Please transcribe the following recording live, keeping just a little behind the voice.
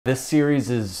This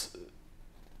series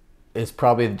is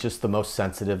probably just the most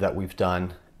sensitive that we've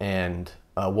done, and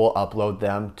we'll upload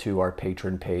them to our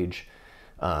Patreon page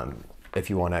if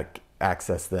you want to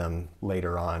access them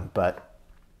later on. But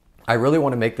I really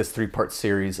want to make this three-part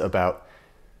series about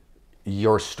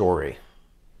your story.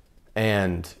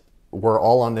 And we're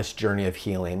all on this journey of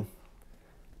healing,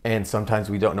 and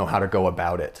sometimes we don't know how to go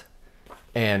about it.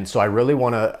 And so I really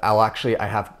want to, I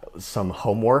have some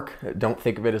homework. Don't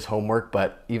think of it as homework,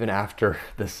 but even after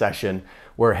the session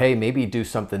where, hey, maybe do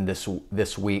something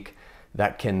this week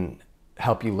that can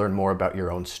help you learn more about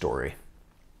your own story.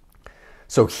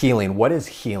 So healing, what is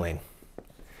healing?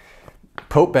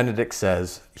 Pope Benedict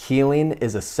says, healing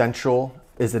is an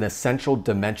essential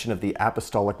dimension of the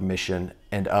apostolic mission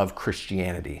and of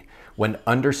Christianity. When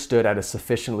understood at a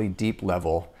sufficiently deep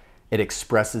level, it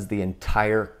expresses the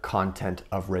entire content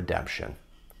of redemption.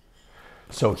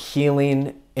 So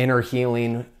healing, inner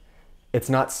healing, it's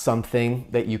not something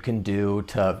that you can do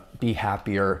to be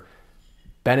happier.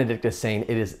 Benedict is saying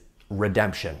it is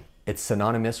redemption. It's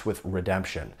synonymous with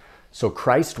redemption. So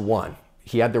Christ won.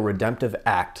 He had the redemptive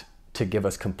act to give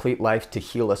us complete life, to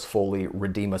heal us fully,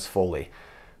 redeem us fully.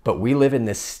 But we live in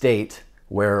this state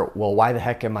where, well, why the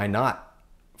heck am I not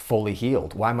fully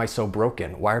healed? Why am I so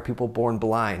broken? Why are people born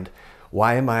blind?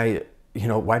 Why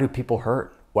do people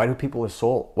hurt? Why do people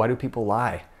assault? Why do people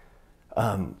lie?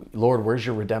 Lord, where's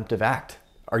your redemptive act?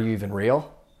 Are you even real?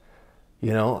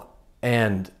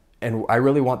 And I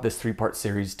really want this three-part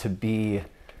series to be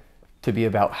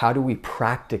about how do we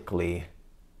practically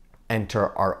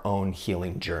enter our own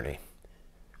healing journey?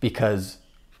 Because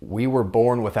we were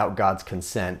born without God's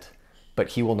consent, but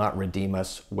he will not redeem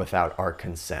us without our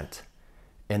consent.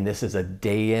 And this is a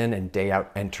day in and day out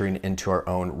entering into our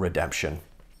own redemption.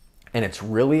 And it's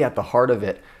really at the heart of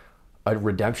it, a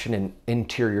redemption and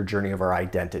interior journey of our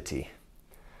identity.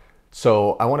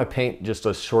 So I want to paint just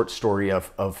a short story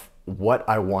of what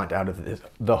I want out of this,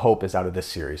 the hope is out of this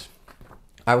series.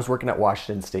 I was working at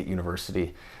Washington State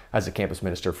University as a campus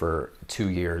minister for 2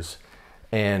 years.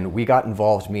 And we got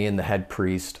involved, me and the head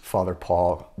priest, Father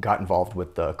Paul, got involved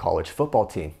with the college football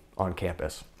team on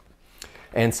campus.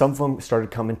 And some of them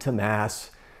started coming to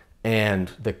Mass. And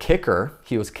the kicker,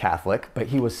 he was Catholic, but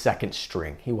he was second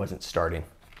string. He wasn't starting.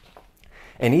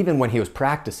 And even when he was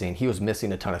practicing, he was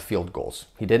missing a ton of field goals.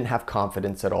 He didn't have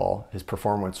confidence at all. His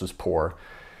performance was poor.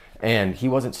 And he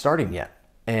wasn't starting yet.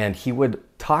 And he would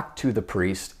talk to the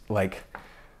priest like,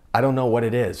 I don't know what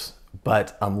it is,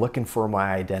 but I'm looking for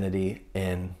my identity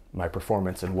in my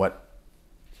performance and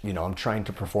I'm trying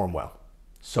to perform well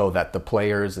so that the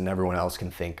players and everyone else can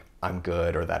think I'm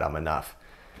good or that I'm enough.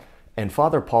 And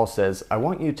Father Paul says, I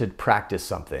want you to practice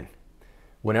something.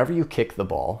 Whenever you kick the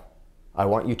ball, I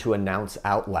want you to announce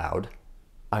out loud,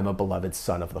 I'm a beloved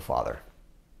son of the Father.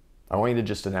 I want you to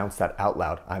just announce that out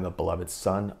loud. I'm a beloved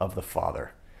son of the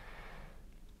Father.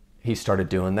 He started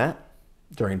doing that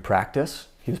during practice.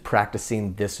 He was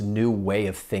practicing this new way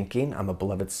of thinking. I'm a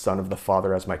beloved son of the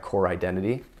Father as my core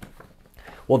identity.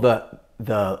 Well,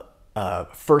 the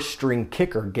first string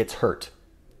kicker gets hurt.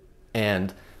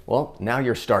 And well, now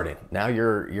you're starting. Now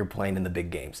you're playing in the big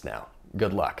games now.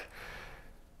 Good luck.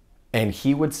 And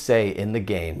he would say in the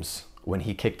games, when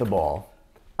he kicked the ball,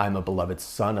 I'm a beloved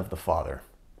son of the Father.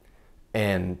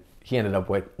 And he ended up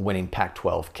winning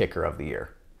Pac-12 Kicker of the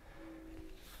Year.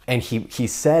 And he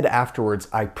said afterwards,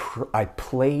 I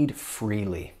played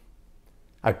freely.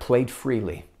 I played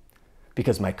freely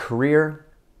because my career,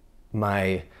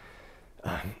 my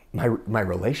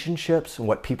relationships and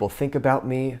what people think about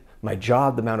me, my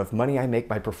job, the amount of money I make,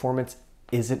 my performance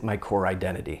isn't my core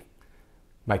identity.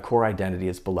 My core identity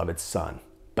is beloved son.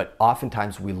 But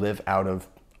oftentimes we live out of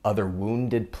other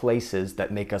wounded places that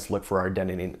make us look for our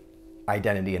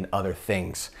identity in other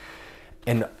things.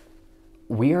 And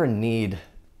we are in need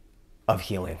of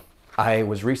healing. I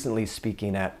was recently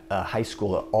speaking at a high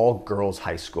school, an all-girls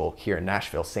high school here in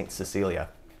Nashville, St. Cecilia.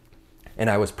 And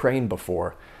I was praying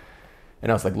before,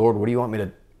 and I was like, Lord, what do you want me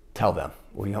to tell them?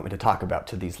 What do you want me to talk about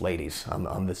to these ladies?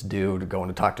 I'm this dude going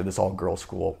to talk to this all-girls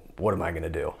school. What am I going to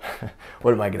do?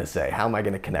 What am I going to say? How am I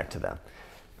going to connect to them?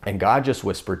 And God just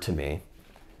whispered to me,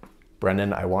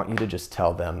 Brendan, I want you to just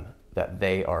tell them that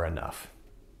they are enough.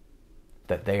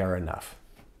 That they are enough.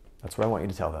 That's what I want you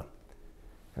to tell them.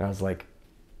 And I was like,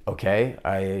 okay,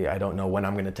 I don't know when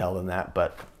I'm going to tell them that,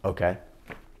 but okay.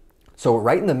 So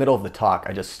right in the middle of the talk,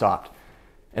 I just stopped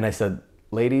and I said,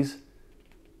 ladies,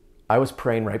 I was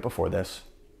praying right before this,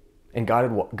 and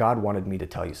God wanted me to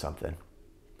tell you something.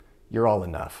 You're all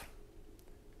enough.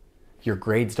 Your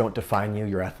grades don't define you,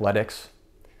 your athletics.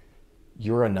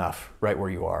 You're enough right where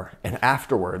you are. And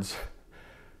afterwards,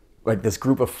 Like this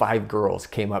group of 5 girls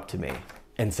came up to me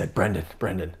and said,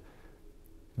 Brendan,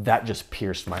 that just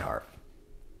pierced my heart.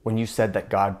 When you said that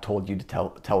God told you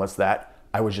to tell us that,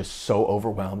 I was just so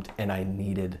overwhelmed and I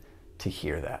needed to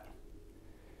hear that.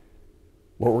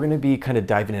 What we're going to be kind of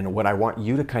diving into, what I want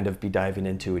you to kind of be diving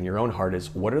into in your own heart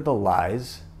is, what are the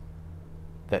lies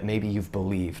that maybe you've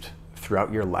believed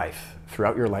throughout your life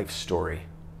story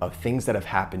of things that have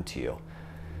happened to you?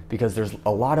 Because there's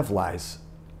a lot of lies.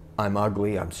 I'm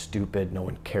ugly, I'm stupid, no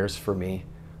one cares for me,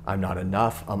 I'm not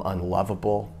enough, I'm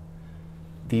unlovable.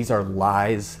 These are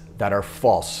lies that are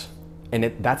false.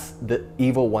 And that's the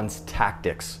evil one's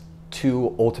tactics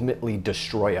to ultimately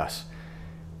destroy us.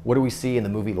 What do we see in the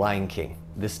movie Lion King?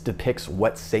 This depicts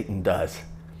what Satan does.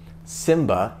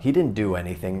 Simba, he didn't do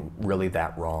anything really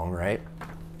that wrong, right?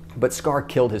 But Scar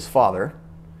killed his father,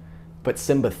 but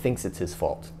Simba thinks it's his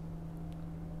fault.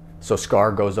 So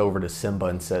Scar goes over to Simba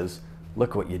and says,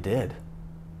 look what you did.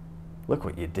 Look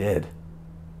what you did.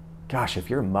 Gosh, if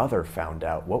your mother found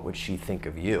out, what would she think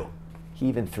of you? He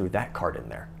even threw that card in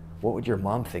there. What would your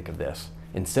mom think of this?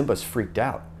 And Simba's freaked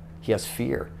out. He has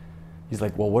fear. He's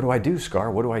like, well, what do I do,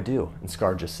 Scar? What do I do? And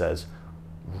Scar just says,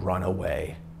 run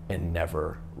away and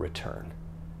never return.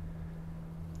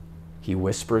 He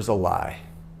whispers a lie.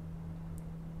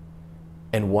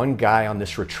 And one guy on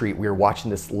this retreat, we were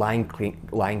watching this Lion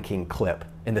King clip,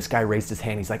 and this guy raised his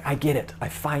hand. He's like, I get it. I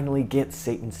finally get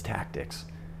Satan's tactics.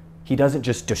 He doesn't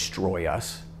just destroy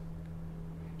us.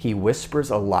 He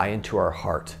whispers a lie into our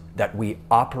heart that we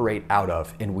operate out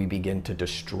of, and we begin to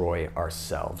destroy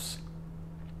ourselves.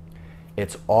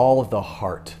 It's all the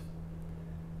heart.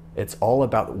 It's all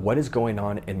about what is going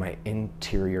on in my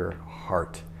interior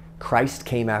heart. Christ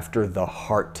came after the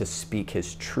heart to speak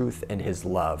his truth and his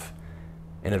love.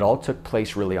 And it all took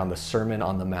place really on the Sermon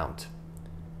on the Mount,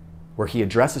 where he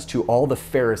addresses to all the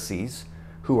Pharisees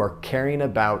who are caring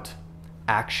about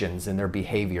actions and their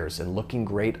behaviors and looking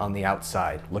great on the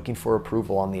outside, looking for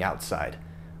approval on the outside,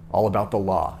 all about the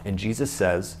law. And Jesus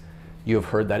says, you have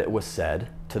heard that it was said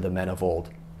to the men of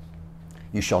old,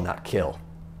 you shall not kill.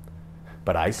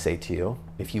 But I say to you,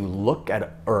 if you look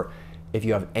at, or if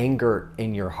you have anger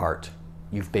in your heart,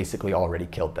 you've basically already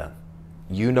killed them.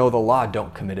 You know the law,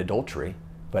 don't commit adultery.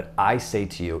 But I say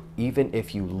to you, even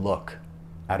if you look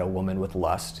at a woman with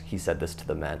lust, he said this to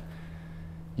the men,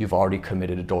 you've already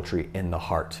committed adultery in the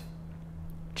heart.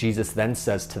 Jesus then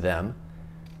says to them,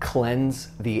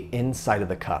 cleanse the inside of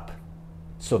the cup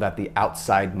so that the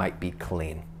outside might be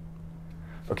clean.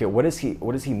 Okay, what does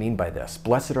he mean by this?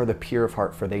 Blessed are the pure of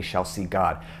heart, for they shall see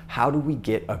God. How do we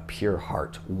get a pure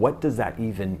heart? What does that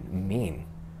even mean?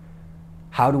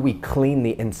 How do we clean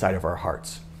the inside of our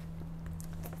hearts?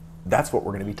 That's what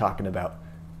we're going to be talking about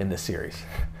in this series,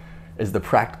 is the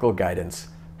practical guidance.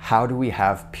 How do we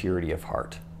have purity of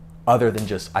heart? Other than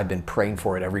just, I've been praying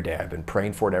for it every day. I've been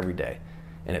praying for it every day.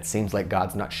 And it seems like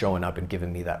God's not showing up and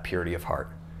giving me that purity of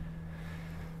heart.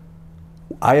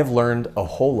 I have learned a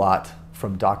whole lot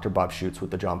from Dr. Bob Schuchts with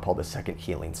the John Paul II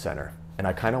Healing Center. And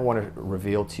I kind of want to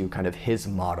reveal to you kind of his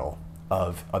model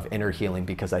of inner healing,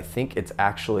 because I think it's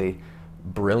actually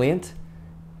brilliant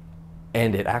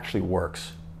and it actually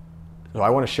works. So I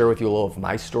want to share with you a little of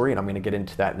my story, and I'm going to get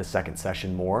into that in the second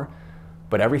session more.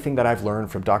 But everything that I've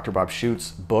learned from Dr. Bob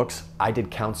Schuchts' books, I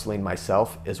did counseling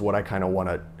myself, is what I kind of want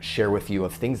to share with you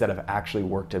of things that have actually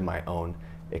worked in my own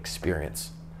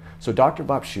experience. So Dr.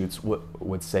 Bob Schuchts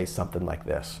would say something like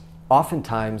this.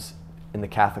 Oftentimes in the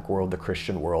Catholic world, the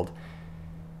Christian world,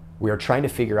 we are trying to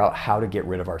figure out how to get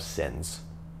rid of our sins.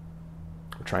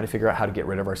 We're trying to figure out how to get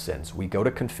rid of our sins. We go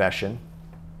to confession,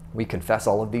 we confess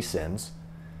all of these sins,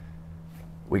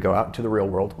 we go out into the real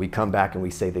world, we come back and we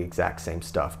say the exact same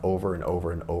stuff over and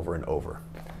over and over and over.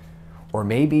 Or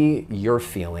maybe you're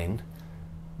feeling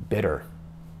bitter.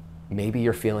 Maybe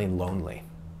you're feeling lonely.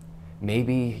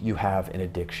 Maybe you have an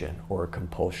addiction or a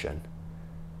compulsion.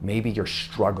 Maybe you're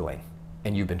struggling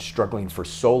and you've been struggling for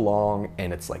so long,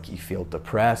 and it's like you feel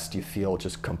depressed, you feel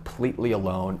just completely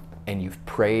alone, and you've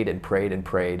prayed and prayed and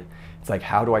prayed. It's like,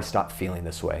 how do I stop feeling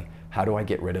this way? How do I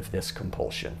get rid of this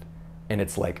compulsion? And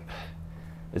it's like,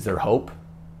 is there hope?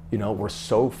 You know, we're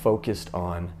so focused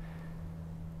on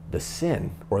the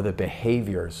sin or the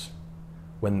behaviors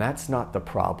when that's not the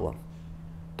problem,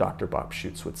 Dr. Bob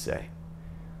Schuchts would say.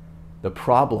 The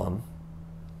problem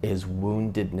is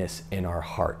woundedness in our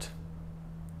heart.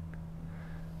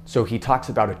 So he talks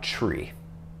about a tree,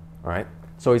 all right?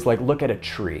 So he's like, look at a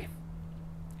tree.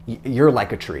 You're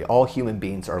like a tree. All human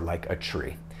beings are like a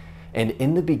tree. And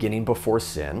in the beginning, before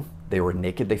sin, they were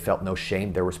naked, they felt no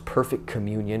shame. There was perfect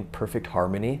communion, perfect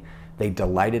harmony. They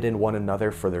delighted in one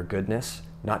another for their goodness,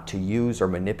 not to use or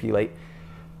manipulate.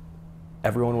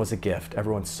 Everyone was a gift.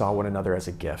 Everyone saw one another as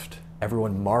a gift.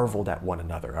 Everyone marveled at one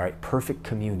another, all right? Perfect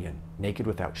communion, naked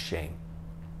without shame.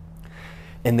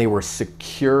 And they were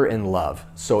secure in love.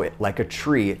 So like a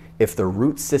tree, if the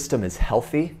root system is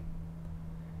healthy,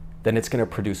 then it's going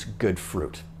to produce good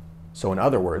fruit. So in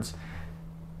other words,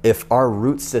 if our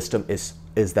root system is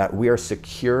that we are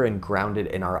secure and grounded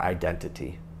in our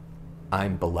identity,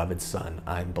 I'm beloved son,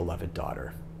 I'm beloved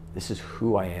daughter. This is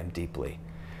who I am deeply.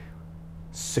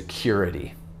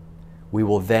 Security. We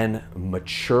will then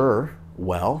mature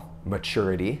well,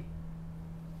 maturity,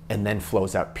 and then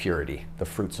flows out purity, the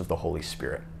fruits of the Holy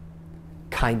Spirit.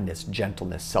 Kindness,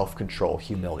 gentleness, self-control,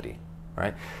 humility,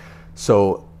 right?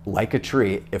 So like a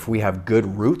tree, if we have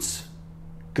good roots,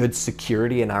 good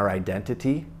security in our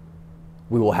identity,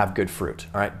 we will have good fruit,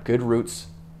 all right? Good roots,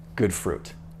 good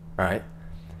fruit, all right?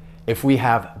 If we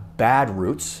have bad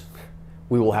roots,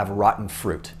 we will have rotten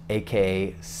fruit,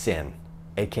 AKA sin,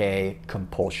 AKA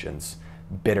compulsions,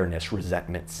 bitterness,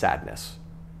 resentment, sadness,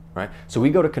 right? So we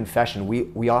go to confession,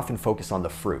 we often focus on the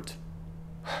fruit.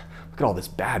 Look at all this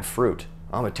bad fruit.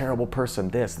 I'm a terrible person,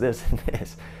 this, and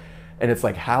this. And it's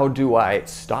like, how do I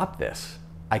stop this?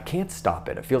 I can't stop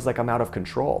it. It feels like I'm out of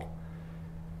control.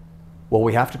 Well,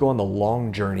 we have to go on the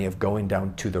long journey of going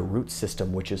down to the root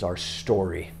system, which is our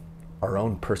story, our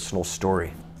own personal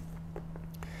story.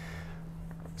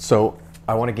 So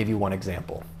I want to give you one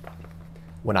example.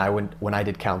 When I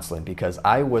did counseling, because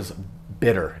I was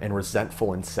bitter and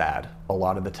resentful and sad a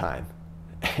lot of the time.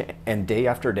 And day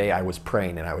after day, I was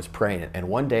praying and I was praying. And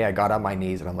one day I got on my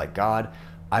knees and I'm like, God,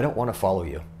 I don't want to follow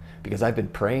you because I've been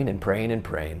praying and praying and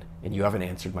praying and you haven't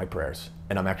answered my prayers.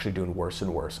 And I'm actually doing worse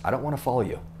and worse. I don't want to follow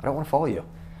you. I don't want to follow you.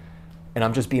 And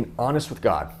I'm just being honest with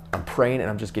God. I'm praying and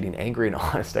I'm just getting angry and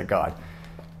honest at God.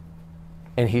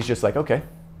 And he's just like, okay.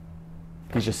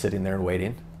 He's just sitting there and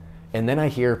waiting. And then I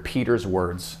hear Peter's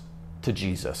words to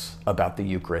Jesus about the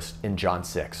Eucharist in John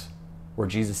 6, where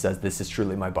Jesus says, this is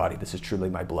truly my body, this is truly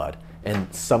my blood.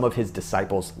 And some of his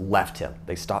disciples left him.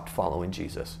 They stopped following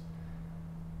Jesus.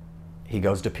 He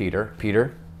goes to Peter,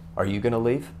 Peter, are you going to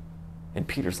leave? And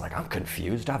Peter's like, I'm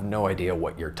confused. I have no idea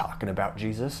what you're talking about,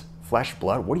 Jesus. Flesh,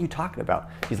 blood, what are you talking about?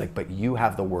 He's like, but you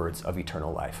have the words of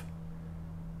eternal life.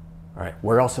 All right,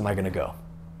 where else am I going to go?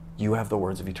 You have the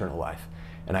words of eternal life.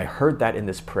 And I heard that in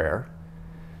this prayer.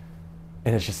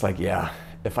 And it's just like, yeah,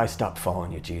 if I stopped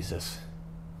following you, Jesus,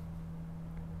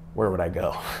 where would I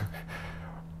go?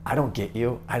 I don't get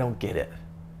you. I don't get it.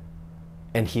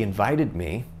 And he invited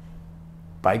me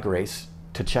by grace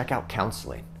to check out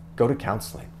counseling, go to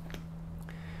counseling.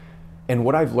 And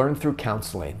what I've learned through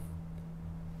counseling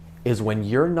is when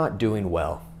you're not doing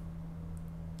well,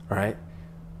 all right,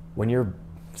 when you're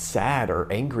sad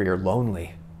or angry or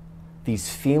lonely,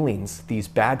 these feelings, these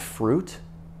bad fruit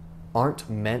aren't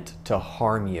meant to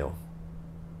harm you.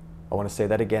 I want to say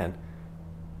that again.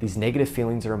 These negative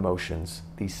feelings or emotions,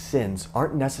 these sins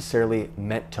aren't necessarily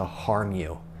meant to harm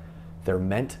you. They're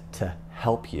meant to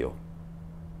help you.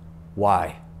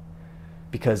 Why?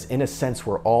 Because in a sense,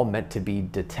 we're all meant to be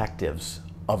detectives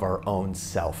of our own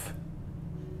self.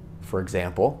 For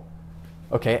example,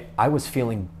 okay, I was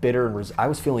feeling bitter and I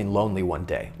was feeling lonely one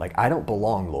day. Like, I don't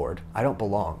belong, Lord. I don't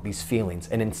belong. These feelings.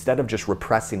 And instead of just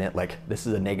repressing it, like, this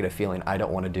is a negative feeling I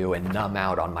don't want to do and numb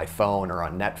out on my phone or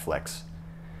on Netflix.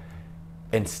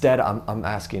 Instead, I'm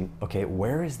asking, okay,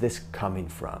 where is this coming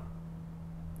from?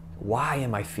 Why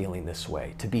am I feeling this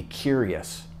way? To be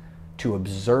curious, to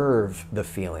observe the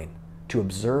feeling, to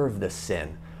observe the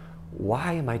sin.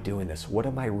 Why am I doing this? What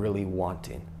am I really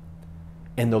wanting?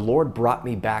 And the Lord brought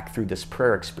me back through this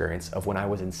prayer experience of when I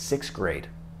was in 6th grade.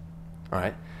 All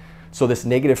right. So this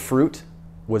negative fruit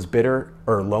was bitter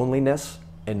or loneliness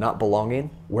and not belonging.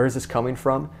 Where is this coming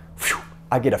from? Whew,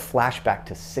 I get a flashback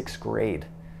to 6th grade.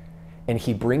 And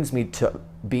he brings me to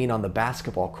being on the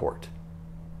basketball court.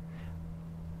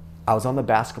 I was on the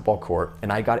basketball court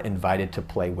and I got invited to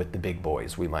play with the big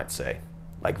boys, we might say,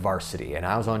 like varsity. And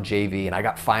I was on JV and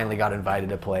I finally got invited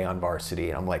to play on varsity.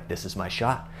 And I'm like, this is my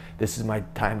shot. This is my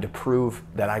time to prove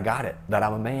that I got it, that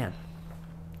I'm a man.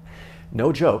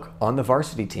 No joke, on the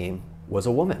varsity team was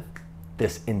a woman,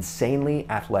 this insanely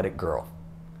athletic girl.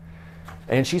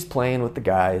 And she's playing with the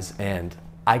guys and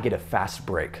I get a fast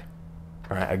break.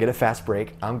 All right, I get a fast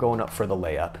break. I'm going up for the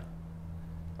layup.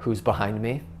 Who's behind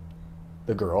me?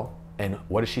 The girl. And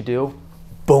what does she do?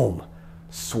 Boom,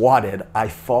 swatted. I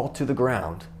fall to the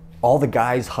ground. All the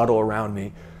guys huddle around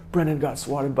me. Brendan got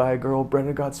swatted by a girl.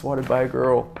 Brendan got swatted by a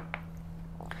girl.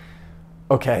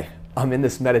 Okay, I'm in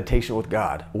this meditation with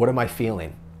God. What am I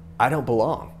feeling? I don't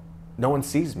belong. No one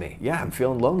sees me. Yeah, I'm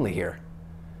feeling lonely here.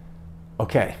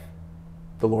 Okay,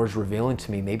 the Lord's revealing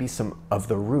to me maybe some of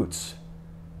the roots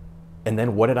And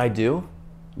then what did I do?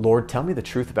 Lord, tell me the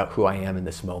truth about who I am in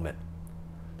this moment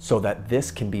so that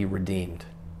this can be redeemed.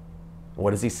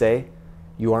 What does he say?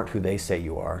 You aren't who they say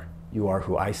you are. You are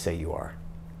who I say you are.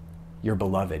 You're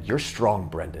beloved. You're strong,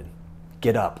 Brendan.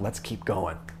 Get up. Let's keep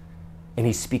going. And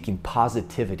he's speaking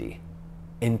positivity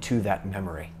into that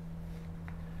memory.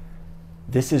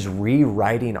 This is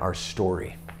rewriting our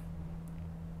story.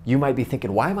 You might be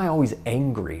thinking, why am I always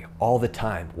angry all the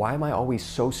time? Why am I always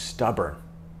so stubborn?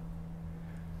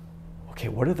 Okay,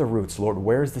 what are the roots? Lord,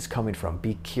 where is this coming from?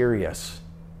 Be curious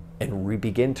and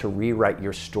begin to rewrite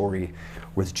your story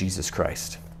with Jesus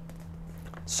Christ.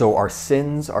 So our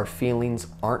sins, our feelings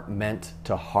aren't meant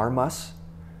to harm us.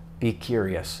 Be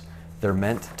curious. They're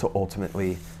meant to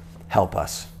ultimately help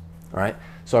us. All right?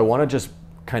 So I want to just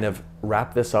kind of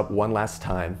wrap this up one last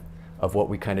time of what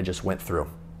we kind of just went through.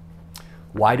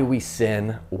 Why do we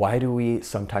sin? Why do we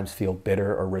sometimes feel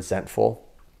bitter or resentful?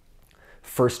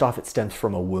 First off, it stems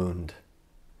from a wound.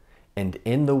 And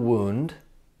in the wound,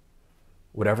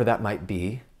 whatever that might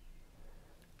be,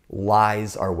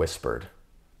 lies are whispered.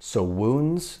 So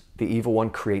wounds, the evil one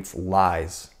creates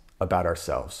lies about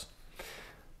ourselves.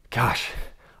 Gosh,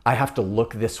 I have to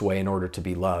look this way in order to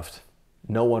be loved.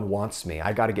 No one wants me.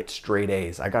 I got to get straight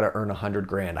A's. I got to earn 100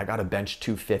 grand. I got to bench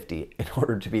 250 in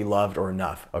order to be loved or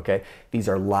enough. Okay. These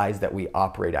are lies that we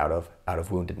operate out of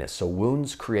woundedness. So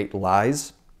wounds create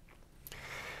lies,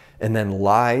 and then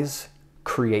lies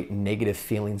create negative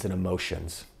feelings and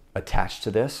emotions attached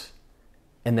to this.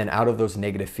 And then out of those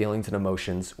negative feelings and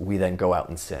emotions, we then go out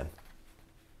and sin.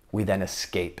 We then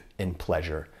escape in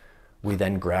pleasure. We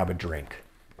then grab a drink.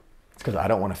 It's because I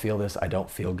don't want to feel this. I don't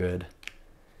feel good.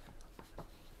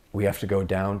 We have to go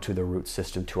down to the root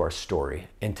system, to our story,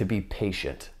 and to be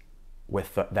patient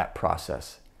with that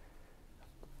process.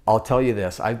 I'll tell you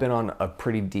this, I've been on a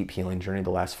pretty deep healing journey the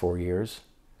last 4 years.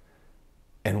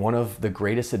 And one of the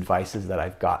greatest advices that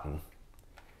I've gotten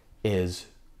is,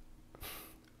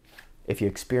 if you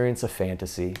experience a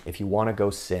fantasy, if you want to go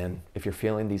sin, if you're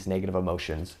feeling these negative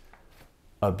emotions,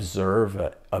 observe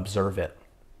it,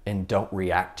 and don't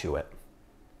react to it.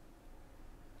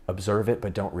 Observe it,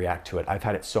 but don't react to it. I've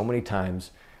had it so many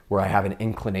times where I have an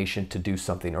inclination to do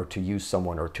something or to use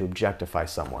someone or to objectify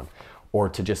someone or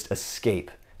to just escape.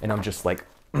 And I'm just like,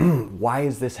 why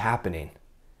is this happening?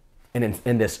 And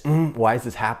in this, why is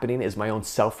this happening is my own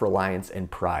self-reliance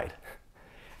and pride.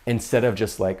 Instead of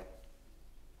just like,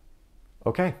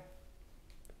 okay,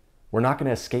 we're not going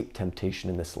to escape temptation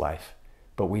in this life,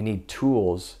 but we need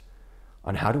tools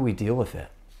on how do we deal with it.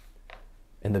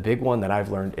 And the big one that I've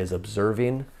learned is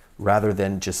observing rather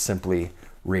than just simply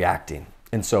reacting.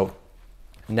 And so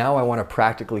now I want to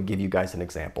practically give you guys an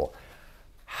example.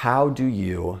 How do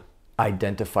you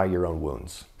identify your own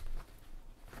wounds?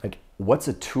 Like, what's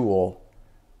a tool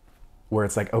where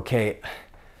it's like, okay,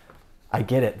 I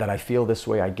get it that I feel this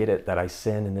way. I get it that I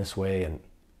sin in this way,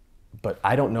 but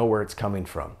I don't know where it's coming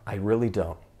from. I really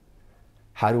don't.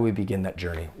 How do we begin that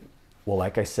journey? Well,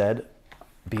 like I said,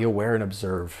 be aware and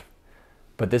observe.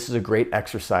 But this is a great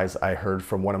exercise I heard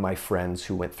from one of my friends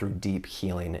who went through deep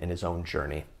healing in his own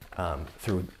journey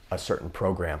through a certain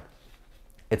program.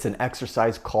 It's an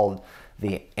exercise called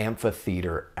the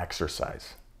amphitheater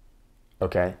exercise.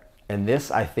 Okay? And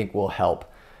this, I think, will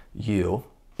help you,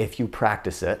 if you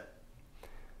practice it,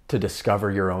 to discover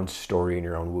your own story and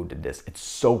your own woundedness. It's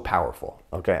so powerful.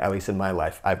 Okay? At least in my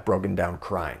life, I've broken down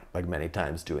crying like many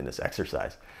times doing this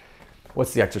exercise.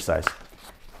 What's the exercise?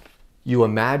 You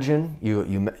imagine,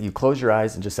 you close your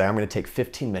eyes and just say, I'm going to take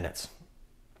 15 minutes.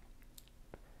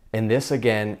 And this,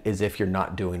 again, is if you're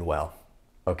not doing well,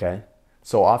 okay?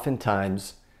 So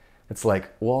oftentimes, it's like,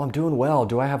 well, I'm doing well.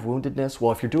 Do I have woundedness?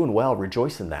 Well, if you're doing well,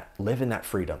 rejoice in that. Live in that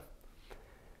freedom.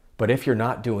 But if you're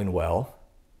not doing well,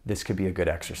 this could be a good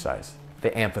exercise,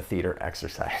 the amphitheater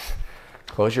exercise.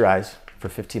 Close your eyes for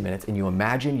 15 minutes and you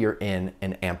imagine you're in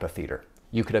an amphitheater.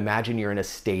 You could imagine you're in a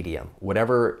stadium,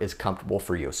 whatever is comfortable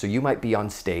for you. So you might be on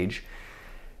stage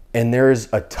and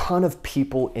there's a ton of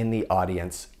people in the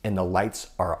audience and the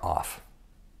lights are off,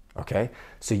 okay?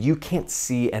 So you can't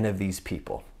see any of these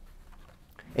people.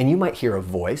 And you might hear a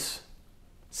voice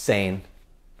saying,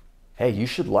 hey, you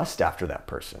should lust after that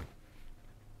person.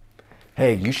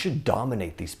 Hey, you should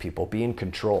dominate these people, be in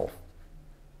control.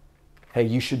 Hey,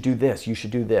 you should do this, you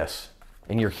should do this.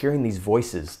 And you're hearing these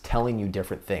voices telling you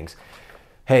different things.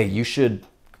 Hey, you should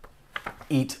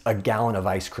eat a gallon of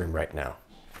ice cream right now.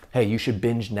 Hey, you should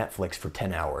binge Netflix for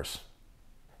 10 hours.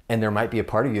 And there might be a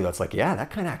part of you that's like, yeah, that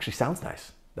kind of actually sounds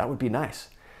nice. That would be nice.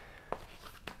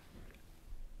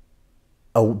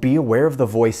 Oh, be aware of the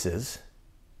voices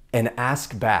and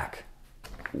ask back,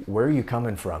 where are you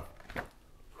coming from?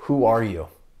 Who are you?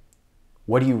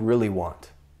 What do you really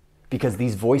want? Because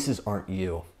these voices aren't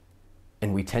you.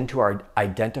 And we tend to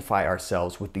identify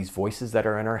ourselves with these voices that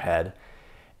are in our head,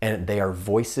 and they are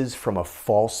voices from a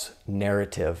false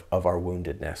narrative of our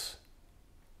woundedness.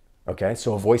 Okay,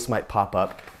 so a voice might pop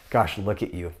up, gosh, look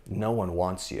at you, no one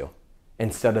wants you.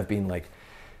 Instead of being like,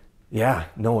 yeah,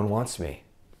 no one wants me.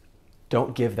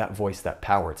 Don't give that voice that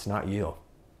power, it's not you.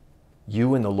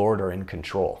 You and the Lord are in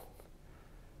control.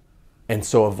 And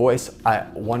so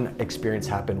one experience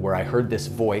happened where I heard this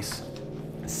voice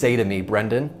say to me,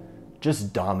 Brendan,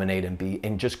 just dominate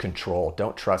and just control.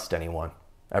 Don't trust anyone.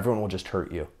 Everyone will just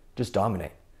hurt you. Just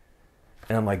dominate.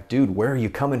 And I'm like, dude, where are you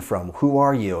coming from? Who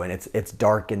are you? And it's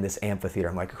dark in this amphitheater.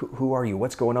 I'm like, who are you?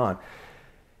 What's going on?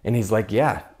 And he's like,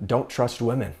 yeah, don't trust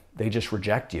women. They just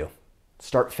reject you.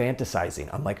 Start fantasizing.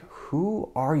 I'm like, who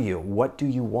are you? What do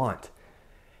you want?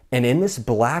 And in this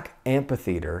black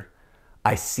amphitheater,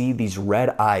 I see these red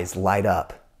eyes light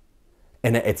up.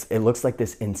 And it looks like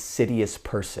this insidious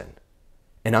person.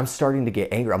 And I'm starting to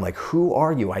get angry. I'm like, who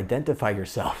are you? Identify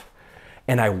yourself.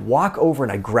 And I walk over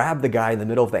and I grab the guy in the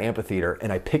middle of the amphitheater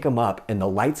and I pick him up and the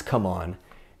lights come on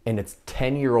and it's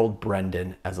 10-year-old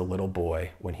Brendan as a little boy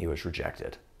when he was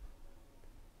rejected.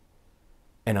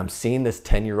 And I'm seeing this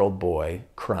 10-year-old boy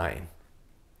crying.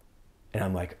 And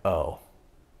I'm like, oh.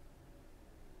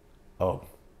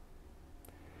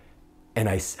 And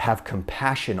I have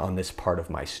compassion on this part of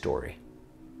my story.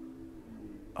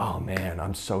 Oh man,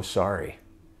 I'm so sorry.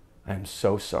 I'm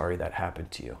so sorry that happened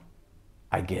to you.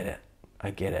 I get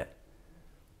it.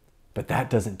 But that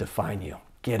doesn't define you.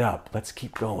 Get up, let's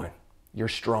keep going. You're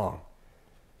strong.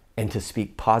 And to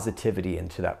speak positivity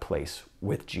into that place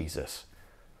with Jesus.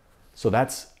 So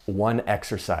that's one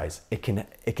exercise. It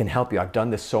can help you. I've done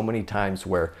this so many times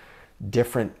where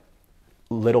different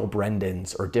little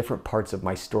Brendans or different parts of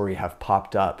my story have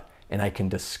popped up and I can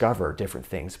discover different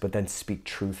things, but then speak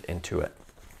truth into it.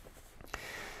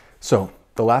 So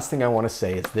the last thing I want to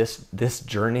say is this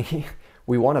journey,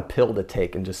 we want a pill to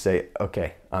take and just say,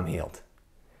 okay, I'm healed.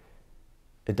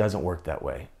 It doesn't work that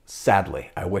way.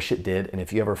 Sadly, I wish it did. And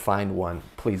if you ever find one,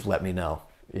 please let me know,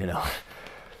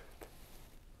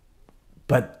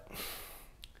 But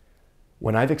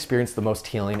when I've experienced the most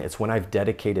healing, it's when I've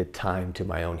dedicated time to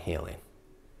my own healing.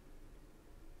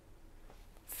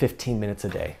 15 minutes a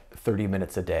day, 30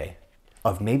 minutes a day,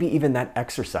 of maybe even that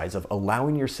exercise of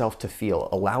allowing yourself to feel,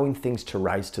 allowing things to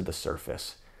rise to the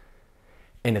surface.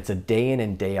 And it's a day in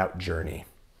and day out journey,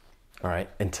 all right,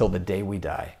 until the day we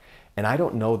die. And I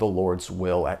don't know the Lord's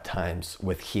will at times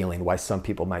with healing, why some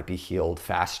people might be healed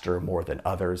faster, more than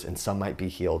others, and some might be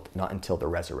healed not until the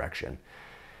resurrection.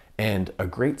 And a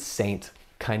great saint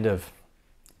kind of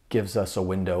gives us a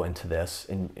window into this.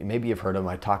 And maybe you've heard him,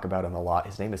 I talk about him a lot.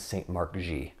 His name is Saint Mark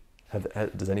G.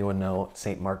 Does anyone know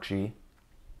Saint Mark G?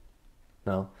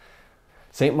 No?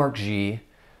 Saint Mark G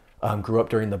grew up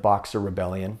during the Boxer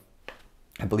Rebellion.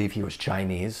 I believe he was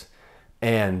Chinese.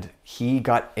 And he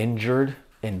got injured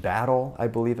in battle, I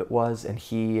believe it was, and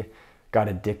he got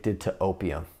addicted to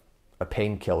opium, a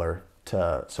painkiller,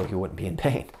 so he wouldn't be in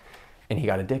pain. And he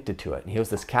got addicted to it. And he was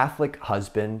this Catholic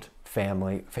husband,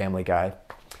 family guy.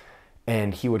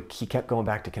 And he kept going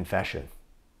back to confession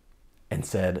and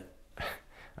said,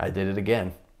 I did it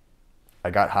again.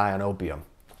 I got high on opium.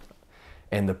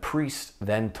 And the priest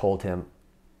then told him,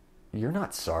 you're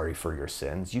not sorry for your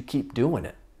sins. You keep doing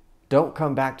it. Don't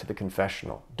come back to the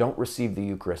confessional. Don't receive the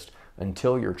Eucharist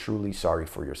until you're truly sorry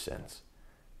for your sins.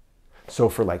 So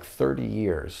for like 30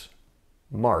 years,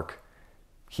 Mark,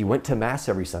 he went to Mass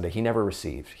every Sunday. He never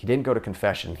received. He didn't go to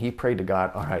confession. He prayed to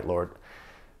God, all right, Lord,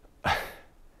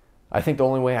 I think the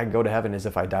only way I can go to heaven is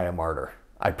if I die a martyr.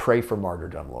 I pray for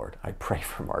martyrdom, Lord. I pray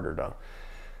for martyrdom.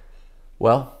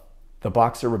 Well, the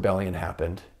Boxer Rebellion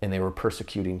happened, and they were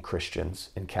persecuting Christians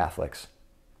and Catholics.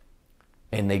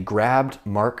 And they grabbed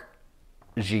Mark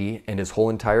G and his whole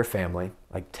entire family,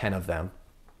 like 10 of them,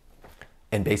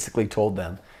 and basically told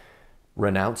them,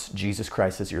 renounce Jesus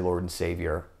Christ as your Lord and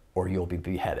Savior, or you'll be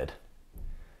beheaded.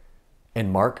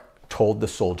 And Mark told the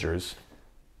soldiers,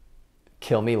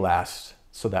 kill me last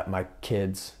so that my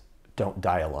kids don't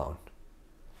die alone.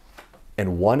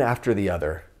 And one after the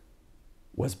other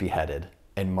was beheaded.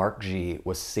 And Mark G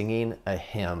was singing a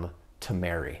hymn to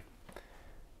Mary.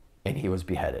 And he was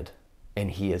beheaded.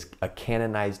 And he is a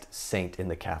canonized saint in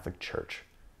the Catholic Church,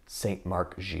 Saint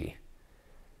Mark G.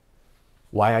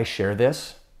 Why I share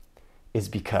this is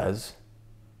because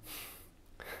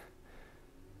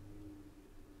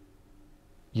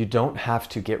you don't have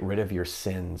to get rid of your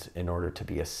sins in order to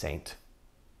be a saint.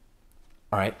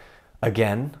 All right?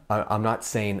 Again, I'm not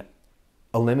saying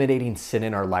eliminating sin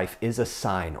in our life is a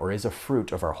sign or is a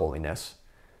fruit of our holiness,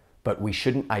 but we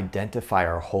shouldn't identify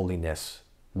our holiness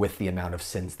with the amount of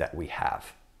sins that we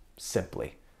have,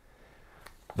 simply.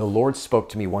 The Lord spoke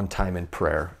to me one time in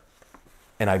prayer,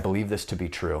 and I believe this to be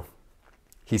true.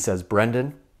 He says,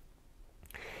 Brendan,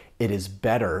 it is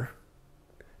better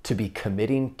to be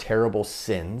committing terrible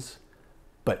sins,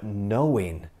 but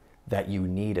knowing that you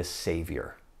need a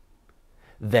Savior,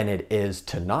 than it is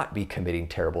to not be committing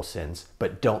terrible sins,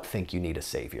 but don't think you need a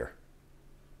Savior.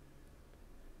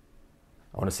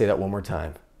 I want to say that one more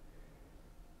time.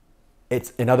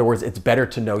 In other words, it's better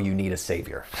to know you need a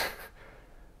Savior.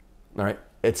 All right?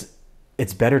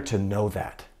 It's better to know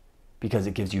that because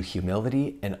it gives you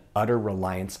humility and utter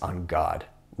reliance on God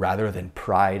rather than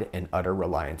pride and utter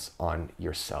reliance on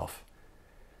yourself.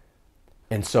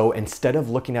 And so instead of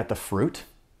looking at the fruit,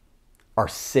 our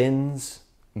sins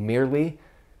merely,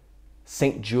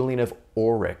 St. Julian of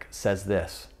Auric says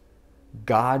this: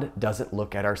 God doesn't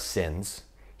look at our sins,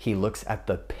 he looks at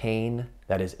the pain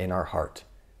that is in our heart.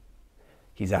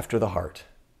 He's after the heart.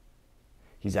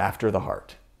 He's after the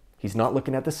heart. He's not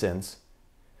looking at the sins.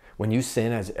 When you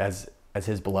sin as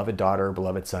his beloved daughter or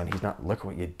beloved son, he's not, look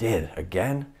what you did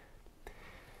again.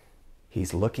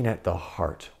 He's looking at the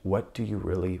heart. What do you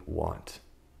really want?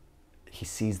 He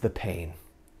sees the pain.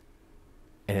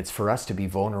 And it's for us to be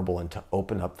vulnerable and to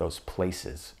open up those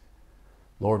places.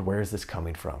 Lord, where is this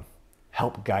coming from?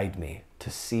 Help guide me to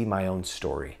see my own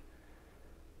story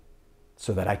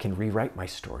so that I can rewrite my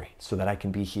story, so that I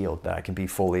can be healed, that I can be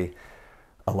fully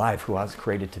alive who I was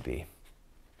created to be.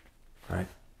 All right?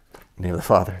 In the name of the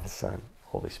Father, and the Son,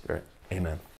 Holy Spirit. Amen.